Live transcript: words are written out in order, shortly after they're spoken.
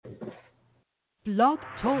Blog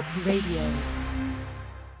Talk Radio.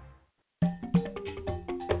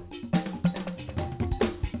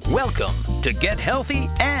 Welcome to Get Healthy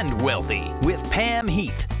and Wealthy with Pam Heath,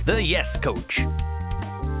 the Yes Coach.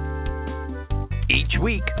 Each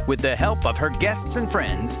week, with the help of her guests and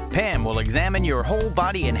friends, Pam will examine your whole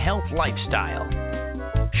body and health lifestyle.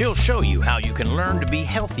 She'll show you how you can learn to be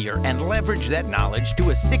healthier and leverage that knowledge to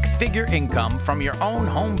a six-figure income from your own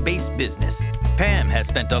home-based business. Pam has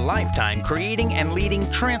spent a lifetime creating and leading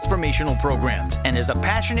transformational programs and is a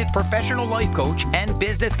passionate professional life coach and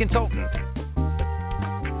business consultant.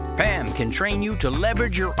 Pam can train you to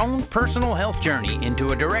leverage your own personal health journey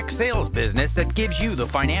into a direct sales business that gives you the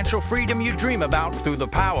financial freedom you dream about through the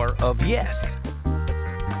power of yes.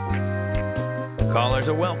 Callers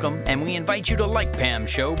are welcome, and we invite you to like Pam's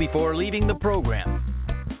show before leaving the program.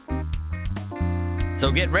 So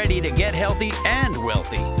get ready to get healthy and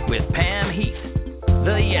wealthy with Pam Heath,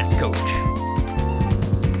 the Yes Coach.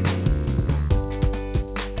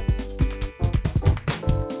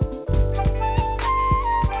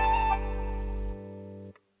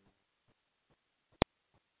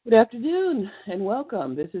 Good afternoon and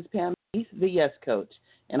welcome. This is Pam Heath, the Yes Coach,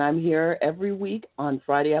 and I'm here every week on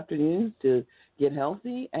Friday afternoons to get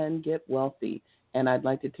healthy and get wealthy, and I'd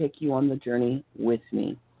like to take you on the journey with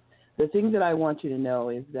me. The thing that I want you to know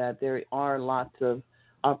is that there are lots of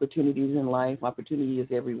opportunities in life. Opportunity is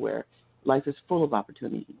everywhere. Life is full of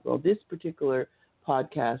opportunity. Well, this particular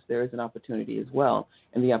podcast, there is an opportunity as well,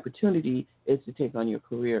 and the opportunity is to take on your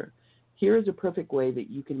career. Here is a perfect way that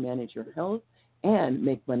you can manage your health and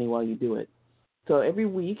make money while you do it. So every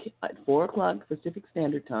week at 4 o'clock Pacific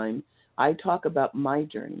Standard Time, I talk about my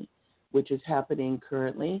journey, which is happening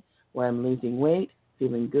currently, where I'm losing weight,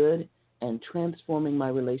 feeling good, and transforming my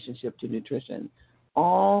relationship to nutrition,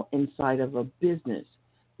 all inside of a business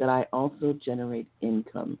that I also generate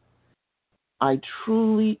income. I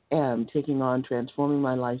truly am taking on transforming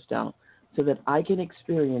my lifestyle so that I can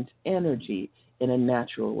experience energy in a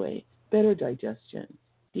natural way, better digestion,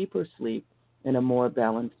 deeper sleep, and a more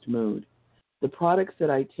balanced mood. The products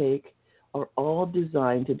that I take are all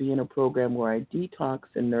designed to be in a program where I detox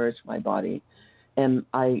and nourish my body. And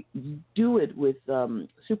I do it with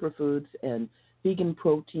superfoods and vegan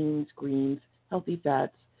proteins, greens, healthy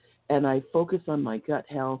fats, and I focus on my gut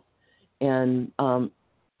health. And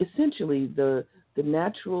essentially the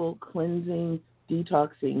natural cleansing,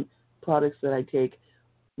 detoxing products that I take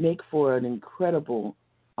make for an incredible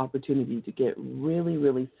opportunity to get really,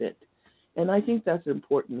 really fit. And I think that's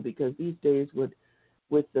important because these days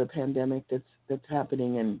with the pandemic that's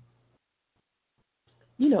happening, and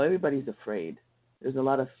everybody's afraid. There's a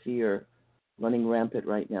lot of fear running rampant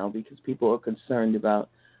right now because people are concerned about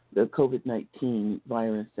the COVID-19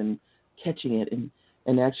 virus and catching it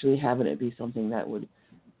and actually having it be something that would,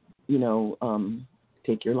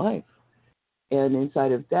 take your life. And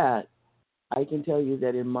inside of that, I can tell you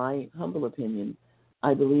that in my humble opinion,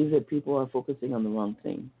 I believe that people are focusing on the wrong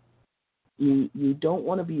thing. You don't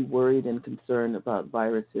want to be worried and concerned about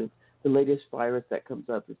viruses. The latest virus that comes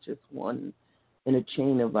up is just one in a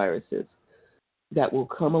chain of viruses that will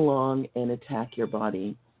come along and attack your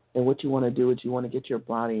body. And what you want to do is you want to get your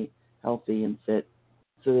body healthy and fit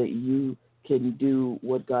so that you can do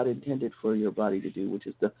what God intended for your body to do, which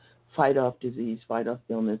is to fight off disease, fight off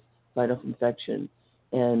illness, fight off infection.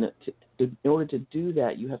 And in order to do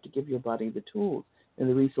that, you have to give your body the tools and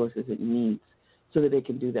the resources it needs so that they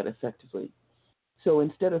can do that effectively. So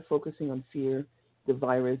instead of focusing on fear, the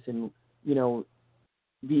virus, and,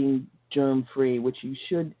 being germ-free, which you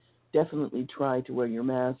should definitely try to wear your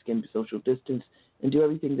mask and social distance and do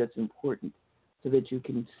everything that's important so that you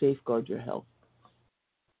can safeguard your health.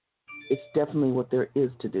 It's definitely what there is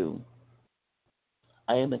to do.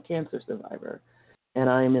 I am a cancer survivor, and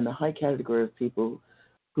I am in the high category of people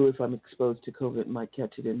who, if I'm exposed to COVID, might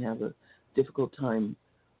catch it and have a difficult time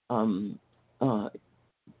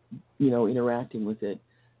interacting with it.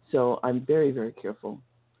 So I'm very, very careful.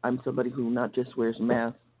 I'm somebody who not just wears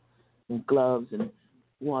masks and gloves and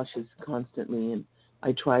washes constantly, and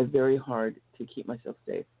I try very hard to keep myself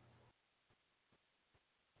safe.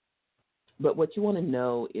 But what you want to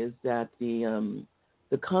know is that the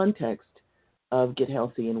context of Get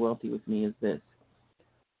Healthy and Wealthy with me is this.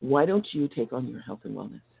 Why don't you take on your health and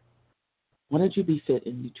wellness? Why don't you be fit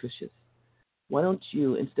and nutritious? Why don't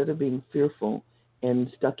you, instead of being fearful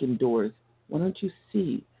and stuck indoors, why don't you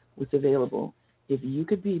see what's available? If you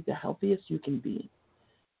could be the healthiest you can be.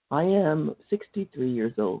 I am 63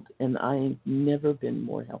 years old, and I've never been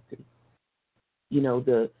more healthy.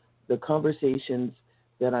 The conversations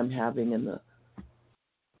that I'm having and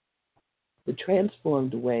the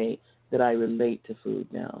transformed way that I relate to food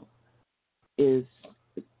now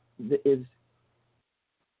is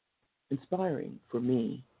inspiring for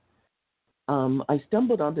me. I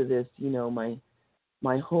stumbled onto this.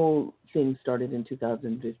 My whole thing started in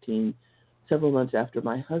 2015, several months after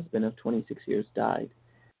my husband of 26 years died.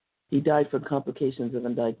 He died from complications of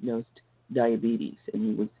undiagnosed diabetes, and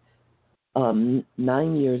he was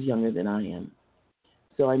 9 years younger than I am.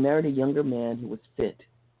 So I married a younger man who was fit.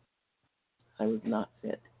 I was not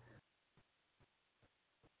fit.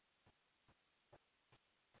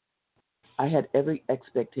 I had every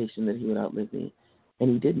expectation that he would outlive me, and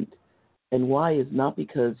he didn't. And why is not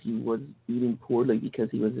because he was eating poorly, because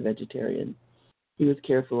he was a vegetarian. He was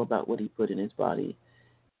careful about what he put in his body.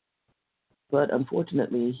 But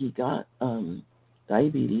unfortunately, he got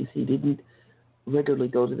diabetes. He didn't regularly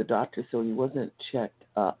go to the doctor, so he wasn't checked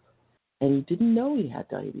up. And he didn't know he had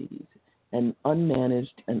diabetes. And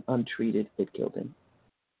unmanaged and untreated, it killed him.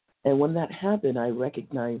 And when that happened, I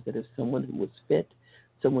recognized that if someone who was fit,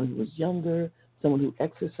 someone who was younger, someone who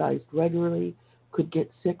exercised regularly could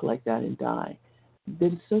get sick like that and die,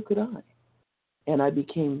 then so could I. And I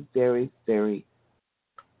became very, very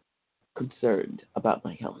concerned about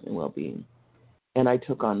my health and well-being. And I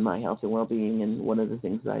took on my health and well-being, and one of the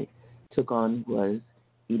things I took on was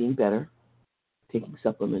eating better, taking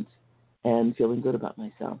supplements, and feeling good about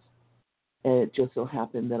myself. And it just so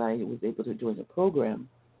happened that I was able to join a program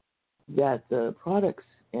that the products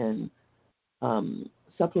and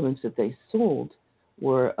supplements that they sold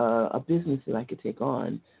were a business that I could take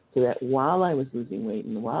on, so that while I was losing weight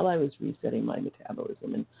and while I was resetting my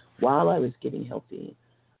metabolism and while I was getting healthy,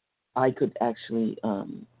 I could actually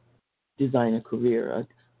design a career,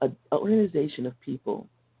 an organization of people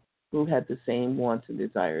who had the same wants and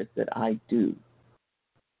desires that I do.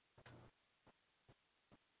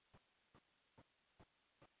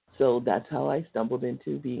 So that's how I stumbled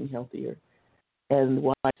into being healthier. And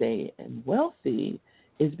why I say and wealthy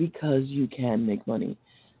is because you can make money.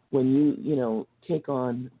 When you take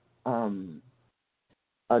on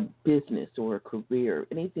a business or a career,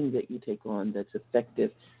 anything that you take on that's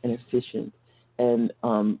effective and efficient and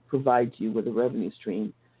provides you with a revenue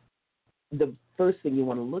stream, the first thing you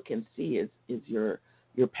want to look and see is your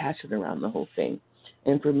passion around the whole thing.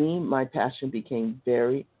 And for me, my passion became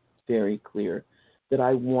very, very clear that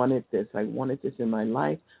I wanted this. I wanted this in my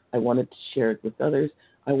life. I wanted to share it with others.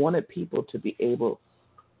 I wanted people to be able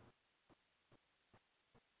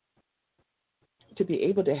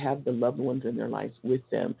to have the loved ones in their lives with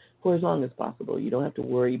them for as long as possible. You don't have to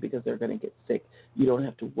worry because they're going to get sick. You don't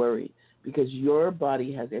have to worry because your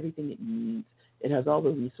body has everything it needs. It has all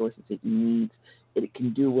the resources it needs. It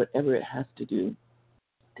can do whatever it has to do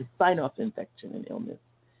to fight off infection and illness.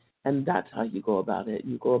 And that's how you go about it.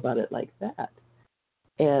 You go about it like that.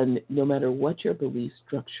 And no matter what your belief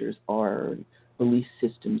structures are, belief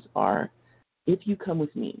systems are, if you come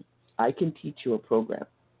with me, I can teach you a program.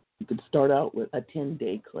 You can start out with a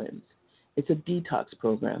 10-day cleanse. It's a detox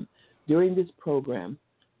program. During this program,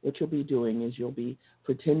 what you'll be doing is you'll be,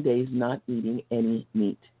 for 10 days, not eating any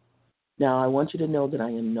meat. Now, I want you to know that I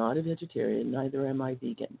am not a vegetarian, neither am I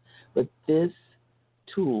vegan. But this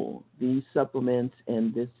tool, these supplements,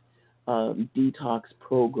 and this detox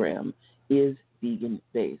program is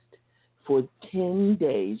vegan-based. For 10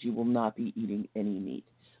 days, you will not be eating any meat.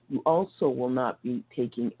 You also will not be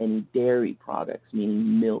taking any dairy products,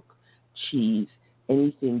 meaning milk, cheese.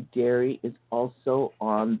 Anything dairy is also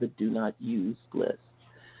on the do not use list.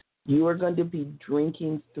 You are going to be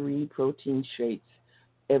drinking 3 protein shakes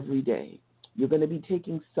every day. You're going to be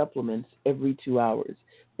taking supplements every 2 hours,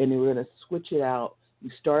 and you're going to switch it out. You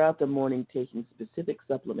start out the morning taking specific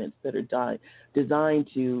supplements that are designed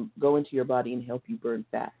to go into your body and help you burn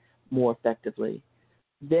fat more effectively.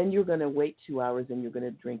 Then you're going to wait 2 hours and you're going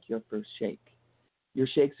to drink your first shake. Your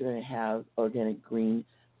shakes are going to have organic green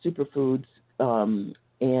superfoods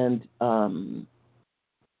and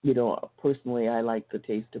personally I like the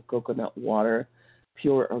taste of coconut water,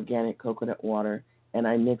 pure organic coconut water, and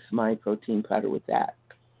I mix my protein powder with that.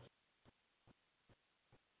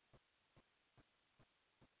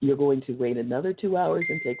 You're going to wait another 2 hours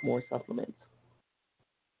and take more supplements.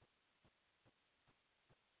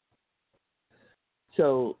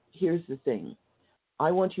 So here's the thing.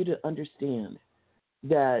 I want you to understand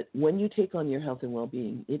that when you take on your health and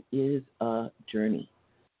well-being, it is a journey.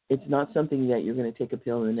 It's not something that you're going to take a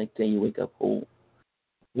pill and the next day you wake up whole,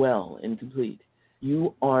 well, and complete.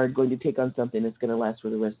 You are going to take on something that's going to last for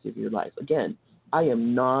the rest of your life. Again, I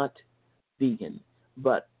am not vegan,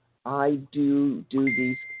 but I do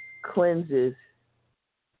these cleanses.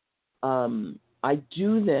 I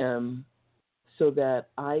do them so that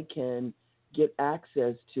I can get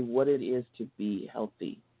access to what it is to be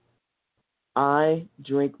healthy. I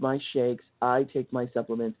drink my shakes, I take my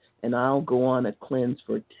supplements, and I'll go on a cleanse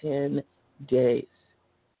for 10 days.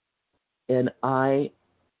 And I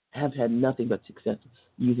have had nothing but success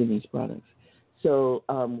using these products. So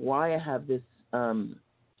why I have this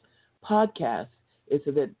podcast is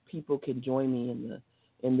so that people can join me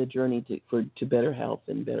in the journey to better health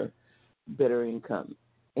and better income.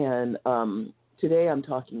 And today I'm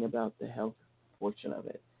talking about the health portion of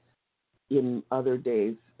it. In other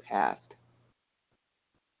days past,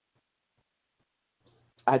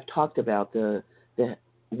 I've talked about the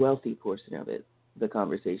wealthy portion of it, the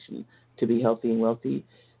conversation to be healthy and wealthy,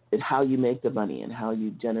 and how you make the money and how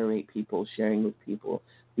you generate people, sharing with people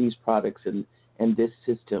these products and this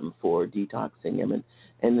system for detoxing them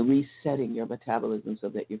and resetting your metabolism so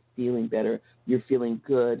that you're feeling better, you're feeling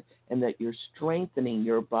good, and that you're strengthening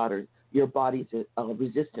your body's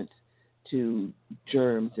resistance to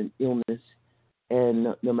germs and illness.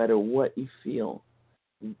 And no matter what you feel,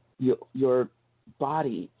 your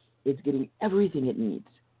body is getting everything it needs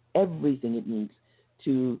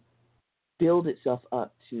to build itself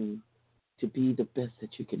up to be the best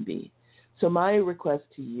that you can be. So my request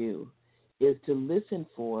to you is to listen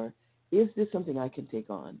for, is this something I can take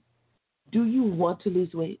on? Do you want to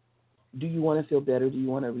lose weight? Do you want to feel better? Do you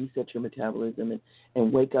want to reset your metabolism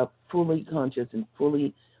and wake up fully conscious and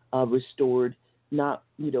fully restored, not,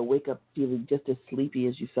 wake up feeling just as sleepy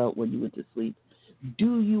as you felt when you went to sleep?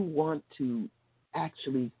 Do you want to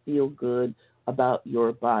actually feel good about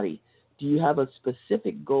your body? Do you have a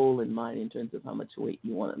specific goal in mind in terms of how much weight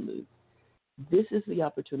you want to lose? This is the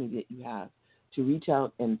opportunity that you have to reach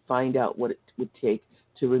out and find out what it would take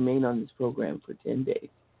to remain on this program for 10 days,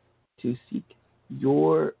 to seek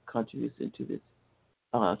your contribution to this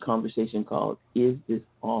conversation called, is this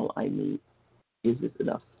all I need? Is this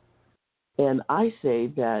enough? And I say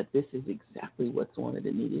that this is exactly what's wanted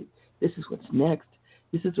and needed. This is what's next.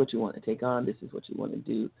 This is what you want to take on. This is what you want to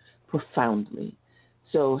do profoundly.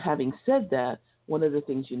 So having said that, one of the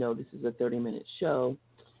things this is a 30-minute show,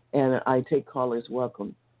 and I take callers,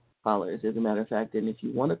 welcome callers, as a matter of fact. And if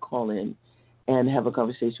you want to call in and have a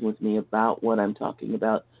conversation with me about what I'm talking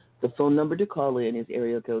about, the phone number to call in is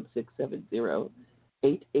area code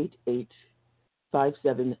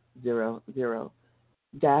 670-888-5700.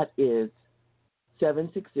 That is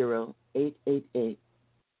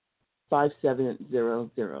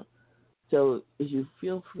 760-888-5700. So you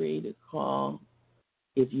feel free to call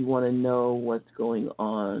if you want to know what's going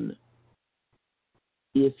on.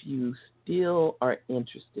 If you still are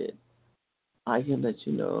interested, I can let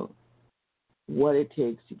you know what it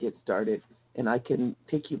takes to get started, and I can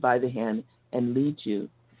take you by the hand and lead you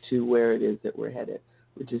to where it is that we're headed,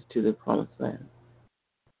 which is to the promised land.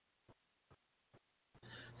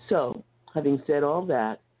 So, having said all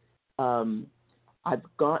that, I've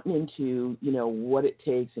gotten into, what it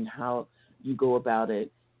takes and how you go about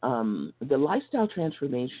it. The lifestyle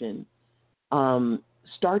transformation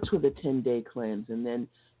starts with a 10-day cleanse, and then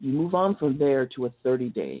you move on from there to a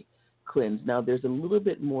 30-day cleanse. Now, there's a little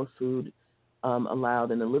bit more food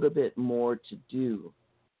allowed and a little bit more to do.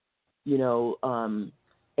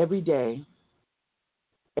 Every day,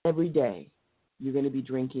 you're going to be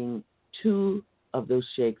drinking 2 of those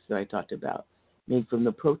shakes that I talked about, made from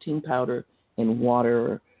the protein powder and water,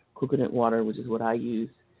 or coconut water, which is what I use.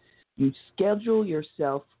 You schedule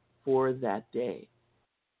yourself for that day,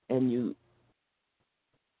 and you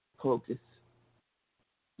focus,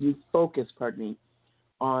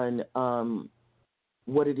 on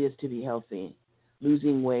what it is to be healthy,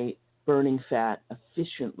 losing weight, burning fat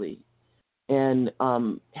efficiently, and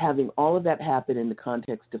having all of that happen in the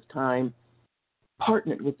context of time,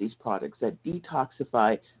 partnered with these products that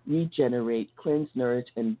detoxify, regenerate, cleanse, nourish,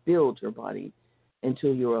 and build your body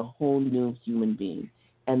until you're a whole new human being.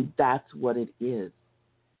 And that's what it is.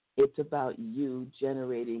 It's about you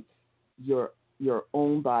generating your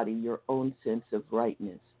own body, your own sense of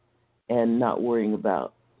rightness, and not worrying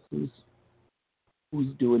about who's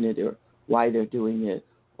doing it or why they're doing it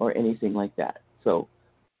or anything like that. So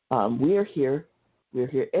we are here. We're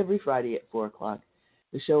here every Friday at 4 o'clock.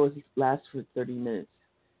 The show lasts for 30 minutes,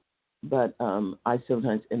 but I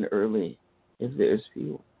sometimes end early if there's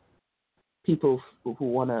people who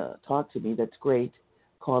want to talk to me. That's great.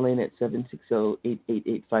 Call in at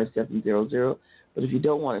 760-888-5700. But if you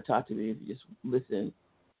don't want to talk to me, if you just listen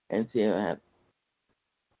and see I have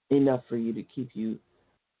enough for you to keep you,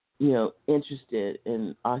 interested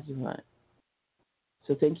and occupied.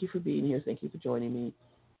 So thank you for being here. Thank you for joining me.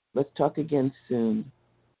 Let's talk again soon.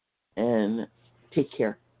 And take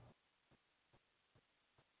care.